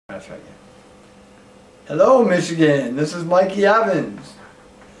That's right. Hello, Michigan. This is Mikey Evans.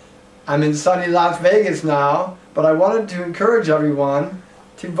 I'm in sunny Las Vegas now, but I wanted to encourage everyone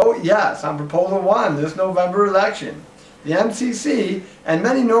to vote yes on Proposal 1 this November election. The MCC and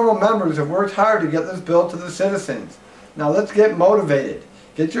many normal members have worked hard to get this bill to the citizens. Now let's get motivated.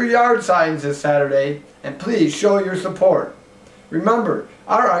 Get your yard signs this Saturday, and please show your support. Remember,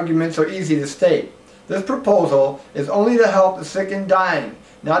 our arguments are easy to state. This proposal is only to help the sick and dying,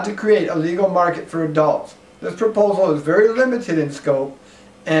 not to create a legal market for adults. This proposal is very limited in scope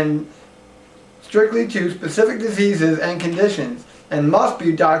and strictly to specific diseases and conditions and must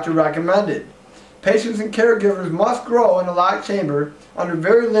be doctor recommended. Patients and caregivers must grow in a locked chamber under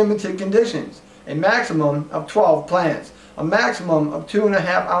very limited conditions, a maximum of 12 plants, a maximum of 2.5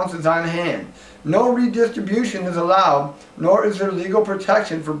 ounces on hand. No redistribution is allowed, nor is there legal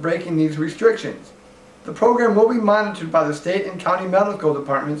protection for breaking these restrictions. The program will be monitored by the state and county medical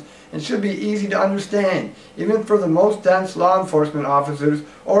departments and should be easy to understand, even for the most dense law enforcement officers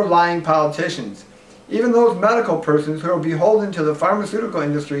or lying politicians. Even those medical persons who are beholden to the pharmaceutical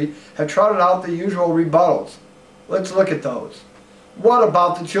industry have trotted out the usual rebuttals. Let's look at those. What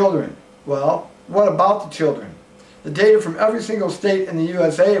about the children? Well, what about the children? The data from every single state in the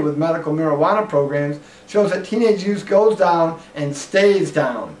USA with medical marijuana programs shows that teenage use goes down and stays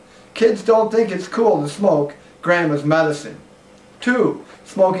down. Kids don't think it's cool to smoke grandma's medicine. 2.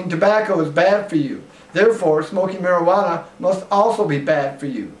 Smoking tobacco is bad for you. Therefore, smoking marijuana must also be bad for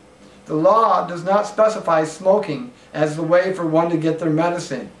you. The law does not specify smoking as the way for one to get their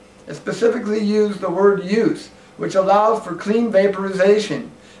medicine. It specifically used the word use, which allows for clean vaporization.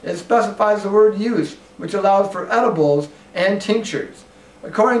 It specifies the word use, which allows for edibles and tinctures.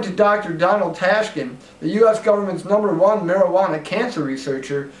 According to Dr. Donald Tashkin, the U.S. government's #1 marijuana cancer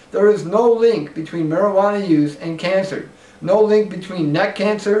researcher, there is no link between marijuana use and cancer. No link between neck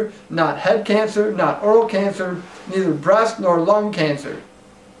cancer, not head cancer, not oral cancer, neither breast nor lung cancer.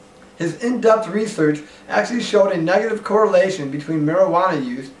 His in-depth research actually showed a negative correlation between marijuana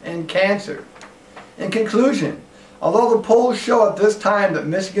use and cancer. In conclusion, although the polls show at this time that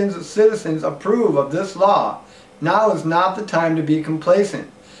Michigan's citizens approve of this law, now is not the time to be complacent.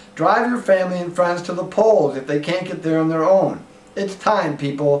 Drive your family and friends to the polls if they can't get there on their own. It's time,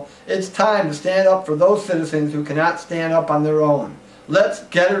 people. It's time to stand up for those citizens who cannot stand up on their own. Let's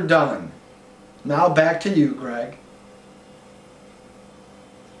get her done. Now back to you, Greg.